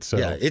 today, right? So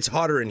yeah, it's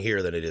hotter in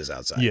here than it is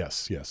outside.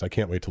 Yes. I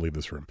can't wait to leave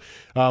this room.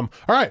 All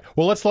right.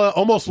 Well, let's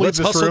almost leave Let's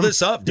this hustle room.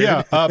 this up, dude.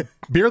 Yeah.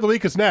 Beer of the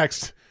week is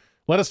next.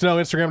 Let us know.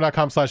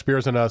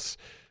 Instagram.com/beers and us.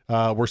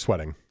 We're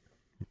sweating.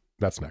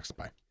 That's next.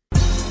 Bye.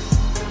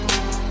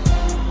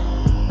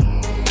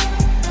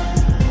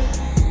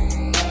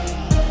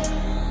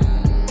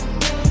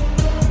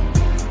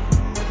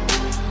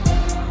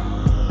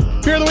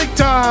 Beer of the week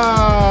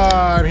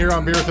time here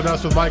on Beers and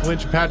Us with Mike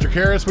Lynch and Patrick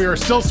Harris. We are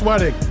still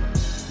sweating.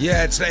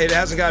 Yeah, it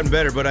hasn't gotten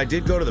better, but I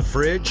did go to the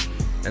fridge,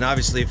 and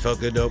obviously it felt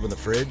good to open the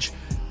fridge.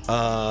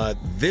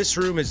 This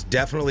room is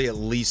definitely at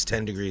least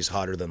 10 degrees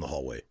hotter than the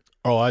hallway.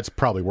 Oh, it's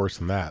probably worse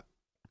than that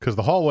because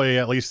the hallway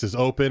at least is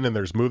open and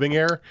there's moving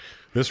air.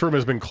 This room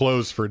has been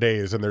closed for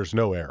days and there's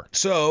no air.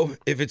 So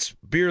if it's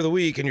beer of the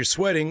week and you're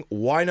sweating,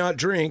 why not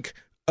drink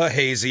a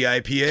hazy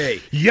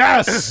IPA?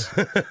 Yes!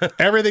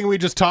 Everything we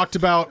just talked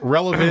about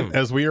relevant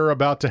as we are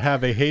about to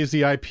have a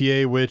hazy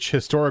IPA, which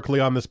historically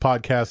on this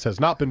podcast has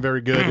not been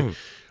very good.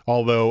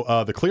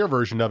 Although the clear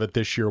version of it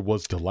this year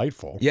was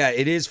delightful. Yeah,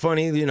 it is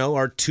funny. You know,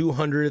 our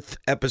 200th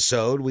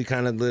episode, we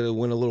kind of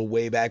went a little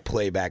way back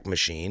playback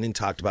machine and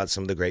talked about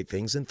some of the great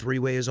things. And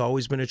three-way has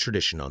always been a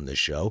tradition on this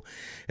show.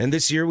 And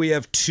this year we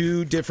have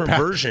two different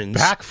versions.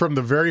 Back from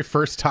the very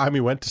first time we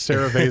went to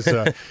Sarah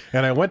Veza,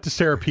 and I went to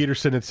Sarah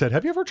Peterson and said,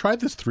 have you ever tried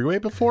this three-way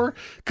before?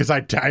 Because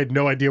I had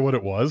no idea what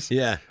it was.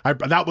 Yeah.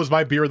 That was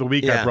my beer of the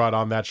week Yeah. I brought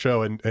on that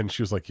show. And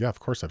she was like, yeah, of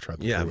course I've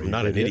tried the Yeah, three-way. I'm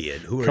not an idiot.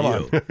 Who are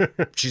you?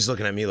 She's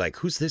looking at me like,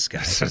 who's this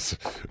guy?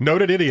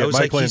 Noted idiot,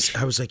 Mike Lynch.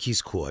 I was like,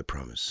 he's cool. I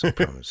promise. I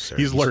promise. Sarah.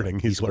 He's learning.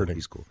 Fine. He's learning. Cool.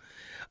 He's cool.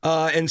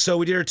 And so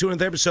we did our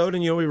 200th episode,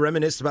 and we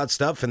reminisced about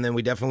stuff, and then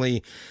we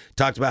definitely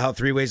talked about how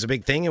three-way is a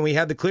big thing, and we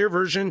had the clear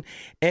version.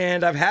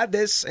 And I've had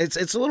this.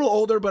 It's a little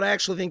older, but I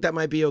actually think that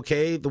might be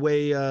okay the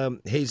way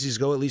hazies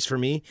go, at least for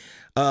me.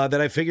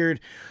 That I figured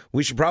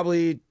we should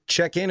probably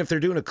check in if they're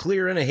doing a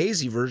clear and a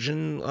hazy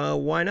version.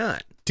 Why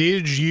not?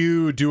 Did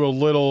you do a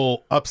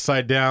little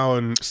upside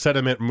down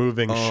sediment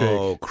moving shake?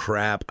 Oh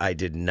crap! I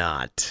did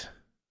not.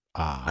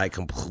 I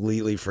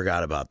completely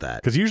forgot about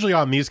that. Because usually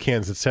on these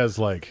cans it says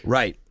like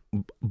right,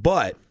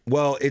 but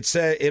well,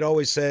 it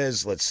always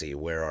says. Let's see,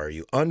 where are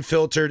you?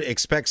 Unfiltered.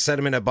 Expect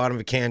sediment at bottom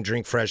of a can.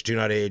 Drink fresh. Do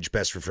not age.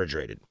 Best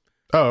refrigerated.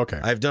 Oh, okay.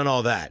 I've done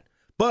all that,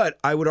 but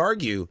I would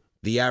argue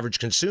the average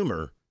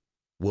consumer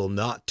will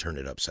not turn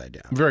it upside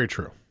down. Very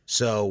true.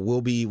 So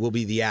we'll be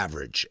the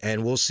average,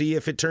 and we'll see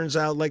if it turns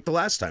out like the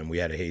last time we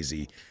had a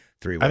hazy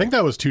three-way. I think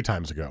that was 2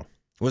 times ago.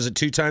 Was it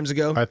 2 times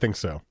ago? I think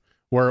so.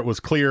 Where it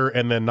was clear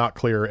and then not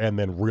clear and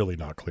then really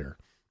not clear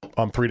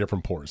on 3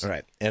 different pours. All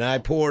right. And I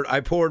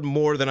poured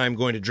more than I'm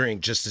going to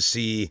drink just to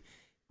see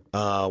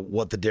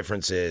what the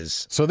difference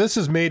is. So this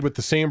is made with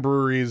the same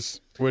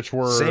breweries, which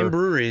were Same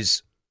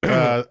breweries.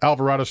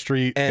 Alvarado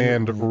Street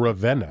and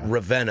Ravenna.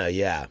 Ravenna,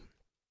 yeah.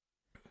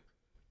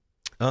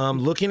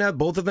 Looking at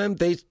both of them,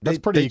 That's they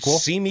pretty equal.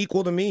 Seem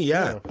equal to me,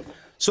 yeah.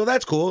 So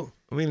that's cool.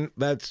 I mean,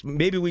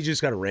 maybe we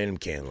just got a random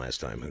can last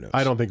time. Who knows?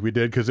 I don't think we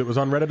did because it was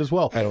on Reddit as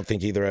well. I don't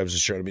think either. I was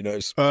just trying to be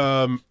nice.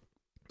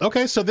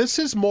 Okay, so this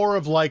is more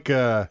of like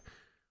a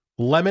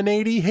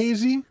lemonade-y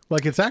hazy.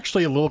 Like it's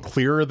actually a little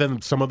clearer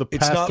than some of the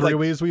It's past not like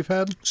three-ways we've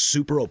had.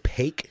 Super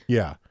opaque.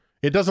 Yeah.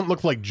 It doesn't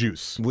look like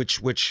juice. Which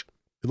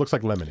It looks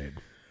like lemonade.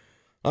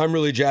 I'm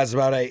really jazzed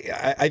about.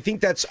 I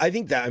think that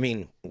I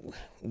mean,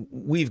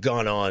 we've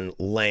gone on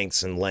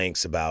lengths and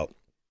lengths about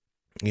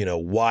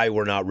why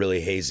we're not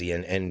really hazy,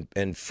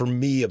 and for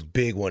me a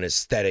big one,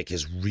 aesthetic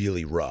is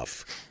really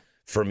rough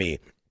for me.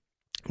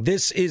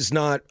 This is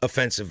not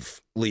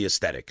offensively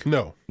aesthetic.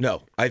 No.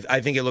 I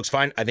think it looks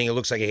fine. I think it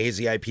looks like a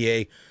hazy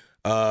IPA.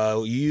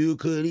 You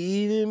could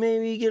even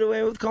maybe get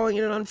away with calling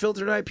it an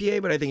unfiltered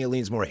IPA, but I think it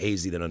leans more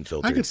hazy than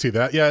unfiltered. I could see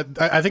that. Yeah,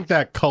 I think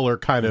that color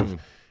kind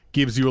of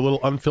gives you a little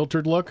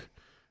unfiltered look.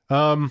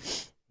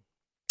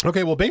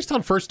 Okay, well, based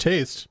on first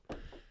taste,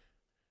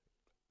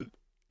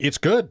 it's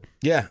good.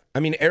 Yeah, I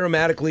mean,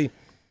 aromatically,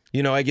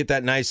 I get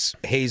that nice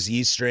haze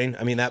yeast strain.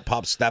 I mean, that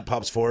pops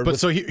forward. But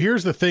so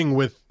here's the thing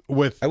with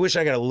I wish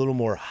I got a little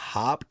more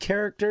hop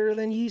character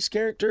than yeast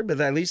character,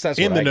 but at least that's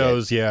what in the I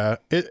nose. Get.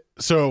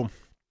 Yeah.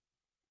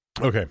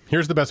 Okay.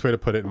 Here's the best way to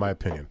put it, in my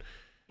opinion.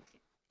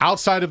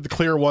 Outside of the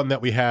clear one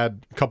that we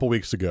had a couple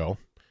weeks ago,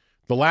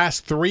 the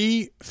last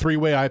three-way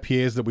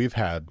IPAs that we've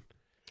had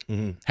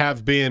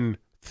have been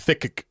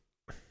thick,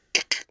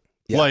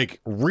 like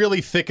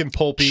really thick and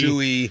pulpy,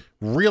 chewy,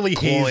 really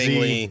hazy.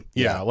 cloyingly.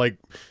 Yeah, like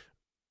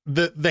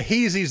the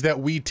hazies that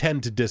we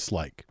tend to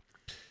dislike.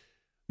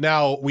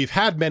 Now, we've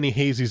had many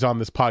hazies on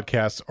this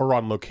podcast or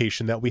on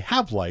location that we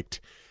have liked,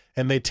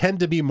 and they tend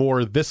to be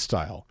more this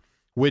style,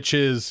 which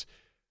is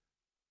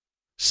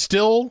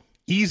still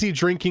easy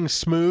drinking,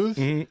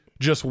 smooth,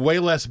 just way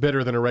less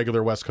bitter than a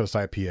regular West Coast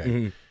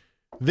IPA.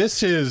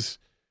 This is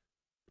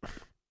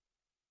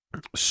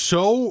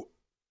so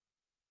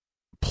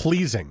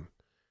pleasing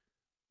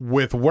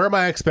with where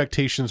my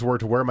expectations were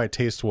to where my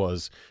taste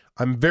was.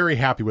 I'm very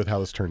happy with how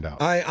this turned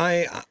out.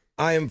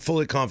 I am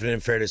fully confident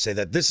and fair to say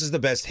that this is the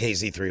best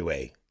hazy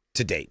three-way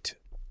to date.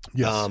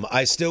 Yes.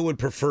 I still would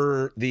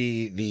prefer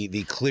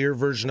the clear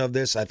version of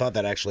this. I thought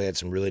that actually had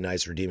some really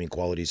nice redeeming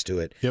qualities to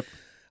it. Yep.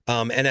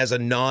 And as a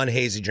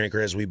non-hazy drinker,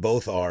 as we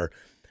both are,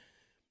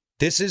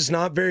 this is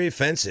not very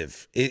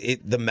offensive.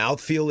 The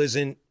mouthfeel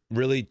isn't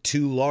really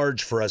too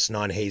large for us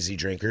non-hazy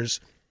drinkers.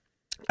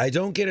 I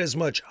don't get as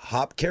much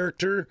hop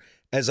character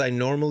as I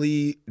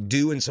normally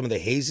do in some of the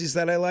hazies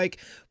that I like,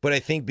 but I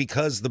think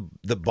because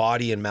the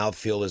body and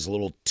mouthfeel is a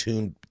little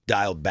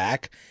dialed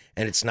back,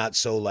 and it's not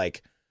so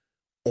like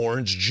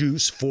orange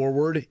juice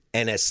forward,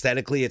 and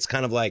aesthetically it's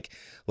kind of like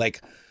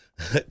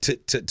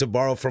to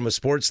borrow from a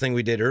sports thing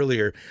we did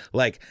earlier,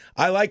 like,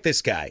 I like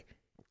this guy.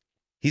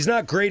 He's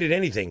not great at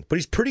anything, but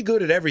he's pretty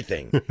good at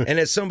everything. And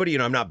as somebody,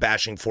 I'm not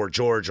bashing Fort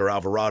George or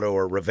Alvarado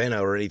or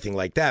Ravenna or anything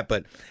like that,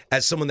 but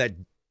as someone that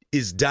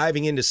is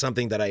diving into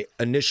something that I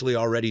initially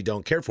already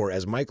don't care for,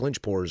 as Mike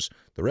Lynch pours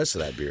the rest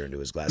of that beer into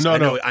his glass. I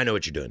know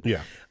what you're doing.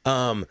 Yeah.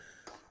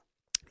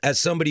 As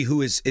somebody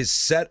who is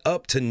set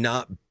up to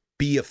not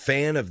be a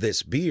fan of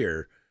this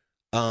beer,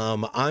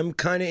 I'm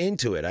kind of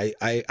into it.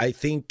 I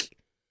think,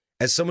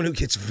 as someone who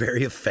gets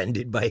very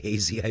offended by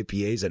hazy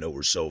IPAs, I know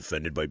we're so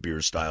offended by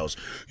beer styles.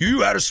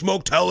 You had a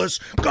smoked Helles?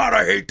 God,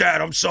 I hate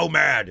that. I'm so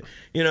mad.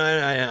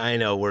 I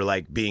know we're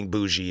like being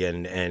bougie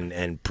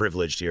and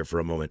privileged here for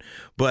a moment.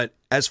 But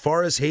as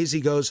far as hazy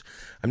goes,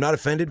 I'm not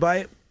offended by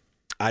it.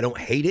 I don't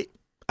hate it.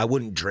 I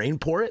wouldn't drain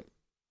pour it.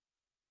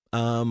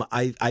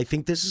 I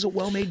think this is a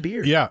well-made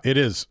beer. Yeah, it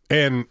is.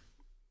 And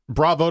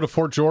bravo to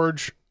Fort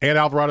George and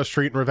Alvarado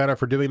Street and Ravenna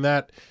for doing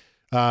that.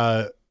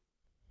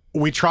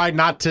 We tried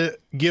not to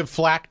give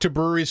flack to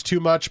breweries too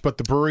much, but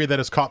the brewery that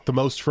has caught the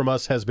most from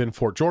us has been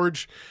Fort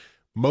George,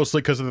 mostly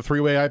because of the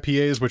three-way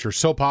IPAs, which are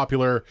so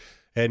popular,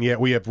 and yet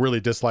we have really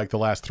disliked the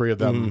last three of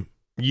them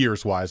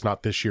years-wise,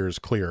 not this year's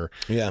clear.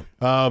 Yeah.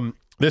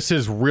 This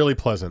is really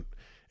pleasant.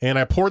 And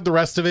I poured the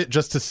rest of it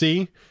just to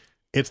see.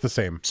 It's the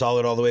same.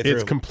 Solid all the way through.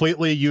 It's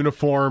completely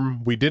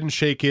uniform. We didn't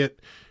shake it.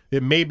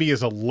 It maybe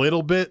is a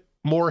little bit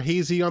more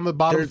hazy on the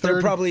bottom third.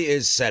 There probably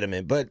is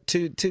sediment, but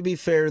to be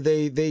fair,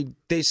 they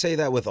say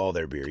that with all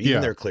their beer,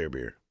 even their clear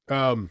beer.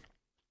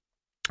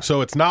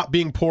 So it's not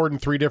being poured in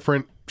three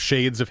different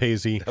shades of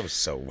hazy. That was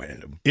so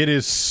random. It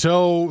is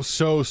so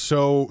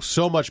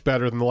much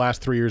better than the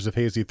last 3 years of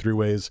hazy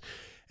three-ways.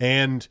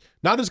 And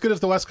not as good as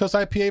the West Coast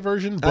IPA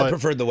version, but I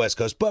preferred the West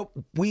Coast, but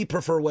we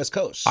prefer West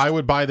Coast. I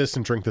would buy this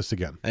and drink this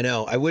again. I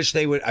know. I wish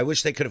they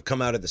could have come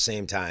out at the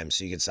same time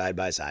so you could side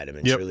by side them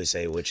and truly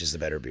say which is the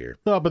better beer.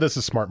 No, but this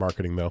is smart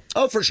marketing, though.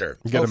 Oh, for sure.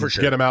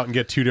 Get them out and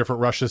get two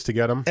different rushes to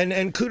get them.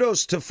 And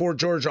kudos to Fort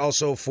George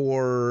also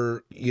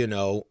for,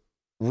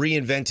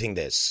 reinventing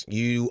this.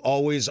 You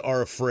always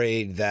are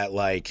afraid that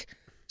like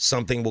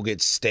something will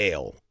get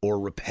stale or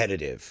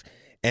repetitive.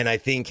 And I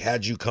think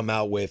had you come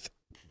out with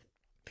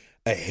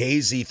a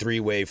hazy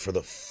three-way for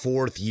the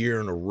fourth year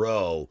in a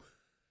row,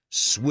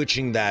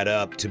 switching that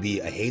up to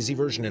be a hazy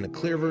version and a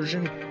clear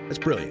version, that's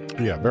brilliant.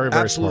 Yeah, very,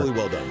 very absolutely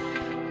smart. Well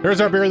done.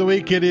 There's our beer of the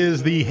week. It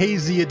is the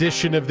hazy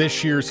edition of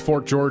this year's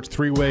Fort George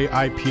three-way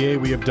IPA.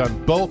 We have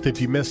done both.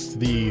 If you missed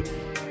the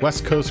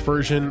West Coast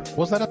version,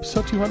 was that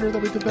episode 200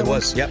 that we did that? It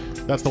was, yep.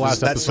 That's the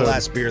last episode. That's the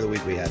last beer of the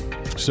week we had.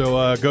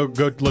 So go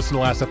listen to the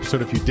last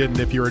episode if you didn't.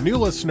 If you're a new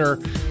listener,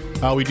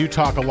 we do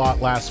talk a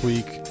lot last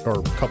week, or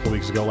a couple of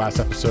weeks ago, last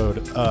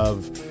episode,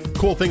 of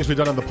cool things we've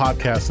done on the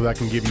podcast, so that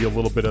can give you a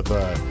little bit of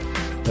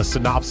a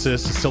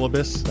synopsis, a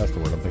syllabus, that's the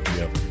word I'm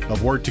thinking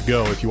of word to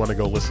go if you want to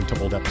go listen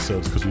to old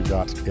episodes, because we've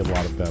got a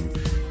lot of them.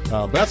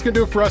 But that's going to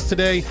do it for us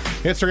today.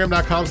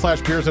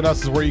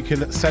 Instagram.com/beersandus is where you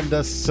can send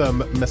us some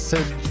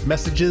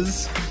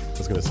messages. I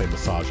was going to say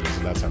massages,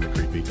 and that sounded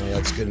creepy. No,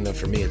 that's good enough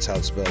for me. It's how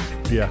it's spelled.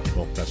 Yeah,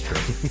 well, that's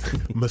true.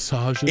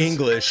 Massages.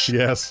 English.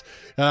 Yes.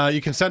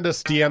 You can send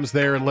us DMs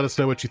there and let us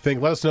know what you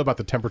think. Let us know about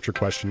the temperature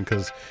question,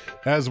 because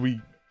as we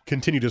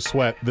continue to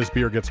sweat, this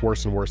beer gets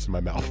worse and worse in my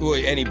mouth.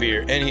 Boy, any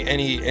beer,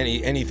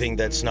 anything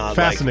that's not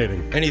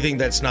fascinating. Like, anything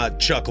that's not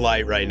Chuck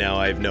Light right now,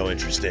 I have no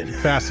interest in.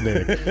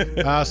 Fascinating.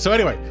 So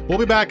anyway, we'll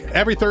be back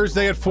every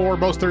Thursday at 4,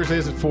 most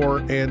Thursdays at 4,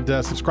 and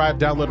subscribe,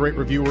 download, rate,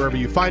 review wherever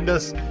you find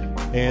us,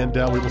 and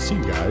we will see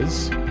you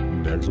guys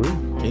next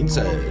week.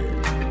 Inside.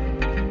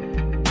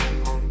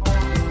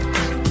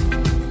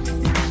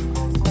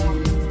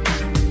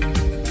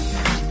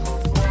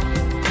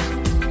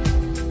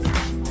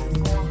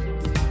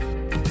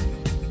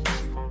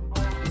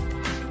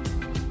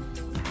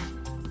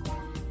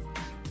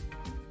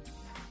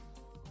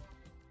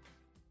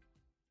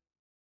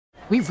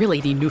 We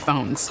really need new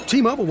phones.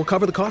 T-Mobile will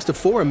cover the cost of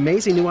 4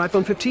 amazing new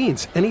iPhone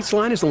 15s, and each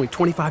line is only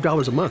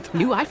 $25 a month.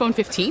 New iPhone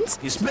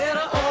 15s? It's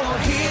better over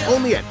here.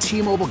 Only at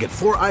T-Mobile, get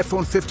 4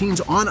 iPhone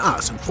 15s on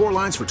us and 4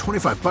 lines for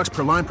 $25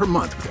 per line per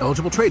month with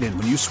eligible trade-in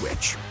when you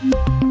switch.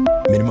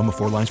 Minimum of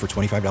 4 lines for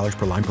 $25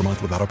 per line per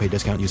month with autopay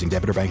discount using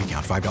debit or bank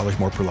account. $5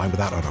 more per line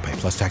without autopay,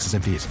 plus taxes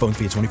and fees. Phone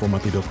fee at 24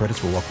 monthly bill credits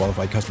for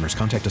well-qualified customers.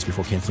 Contact us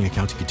before canceling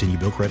account to continue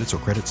bill credits or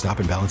credit stop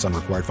and balance on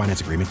required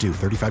finance agreement due.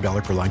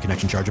 $35 per line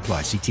connection charge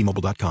applies. See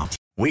T-Mobile.com.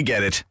 We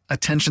get it.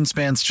 Attention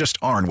spans just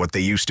aren't what they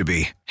used to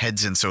be.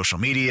 Heads in social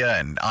media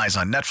and eyes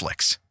on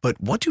Netflix.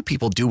 But what do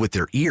people do with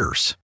their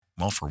ears?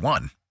 Well, for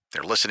one,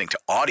 they're listening to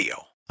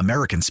audio.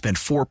 Americans spend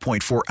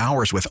 4.4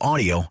 hours with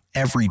audio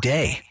every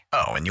day.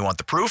 Oh, and you want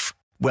the proof?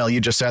 Well,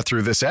 you just sat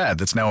through this ad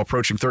that's now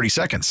approaching 30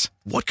 seconds.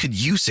 What could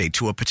you say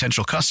to a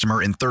potential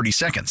customer in 30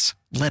 seconds?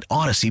 Let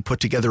Odyssey put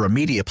together a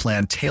media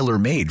plan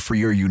tailor-made for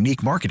your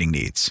unique marketing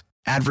needs.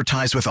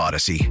 Advertise with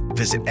Odyssey.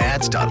 Visit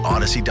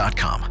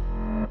ads.odyssey.com.